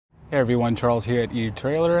Hey everyone, Charles here at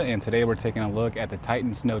eTrailer, and today we're taking a look at the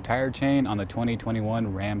Titan Snow tire chain on the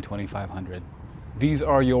 2021 Ram 2500. These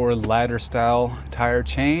are your ladder style tire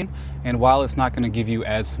chain, and while it's not going to give you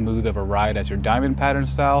as smooth of a ride as your diamond pattern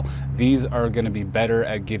style, these are going to be better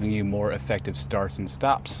at giving you more effective starts and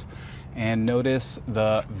stops. And notice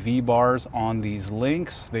the V-bars on these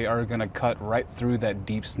links, they are going to cut right through that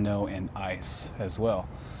deep snow and ice as well.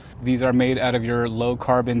 These are made out of your low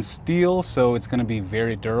carbon steel, so it's going to be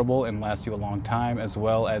very durable and last you a long time, as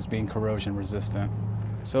well as being corrosion resistant.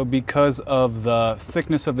 So because of the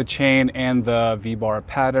thickness of the chain and the V-bar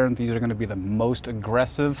pattern, these are going to be the most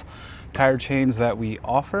aggressive tire chains that we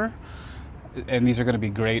offer. And these are going to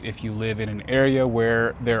be great if you live in an area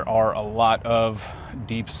where there are a lot of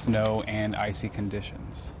deep snow and icy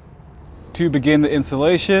conditions. To begin the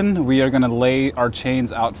installation, we are going to lay our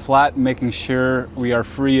chains out flat, making sure we are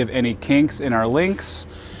free of any kinks in our links.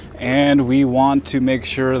 And we want to make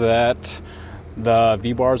sure that the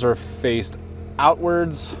V-bars are faced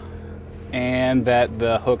outwards and that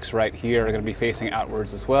the hooks right here are going to be facing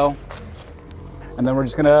outwards as well. And then we're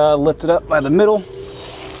just going to lift it up by the middle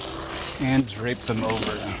and drape them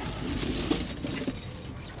over.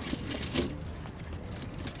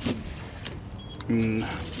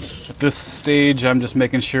 At this stage, I'm just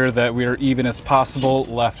making sure that we are even as possible,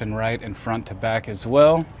 left and right and front to back as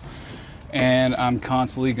well. And I'm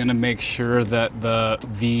constantly going to make sure that the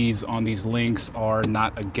V's on these links are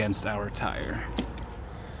not against our tire.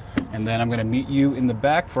 And then I'm going to meet you in the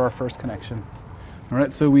back for our first connection. All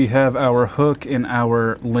right, so we have our hook in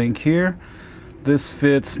our link here. This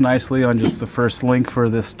fits nicely on just the first link for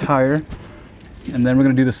this tire. And then we're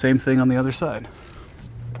going to do the same thing on the other side.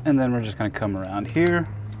 And then we're just going to come around here.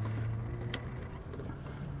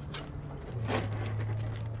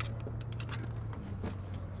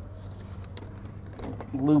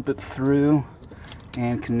 Loop it through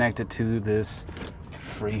and connect it to this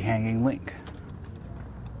free hanging link.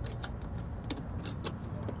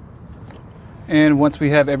 And once we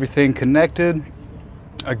have everything connected,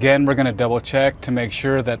 again, we're going to double check to make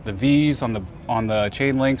sure that the V's on the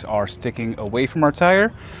chain links are sticking away from our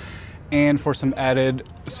tire. And for some added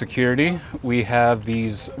security, we have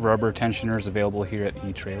these rubber tensioners available here at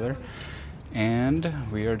eTrailer. And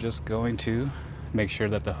we are just going to make sure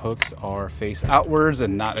that the hooks are face outwards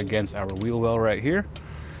and not against our wheel well right here.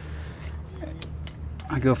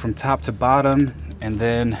 I go from top to bottom and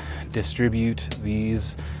then distribute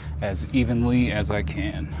these as evenly as I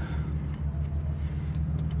can.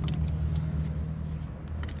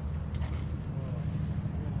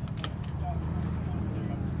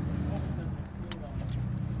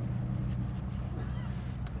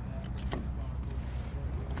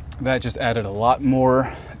 That just added a lot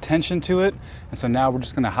more tension to it. And so now we're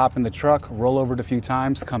just going to hop in the truck, roll over it a few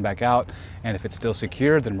times, come back out, and if it's still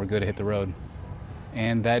secure, then we're good to hit the road.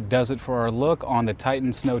 And that does it for our look on the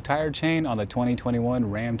Titan Snow tire chain on the 2021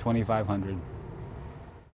 Ram 2500.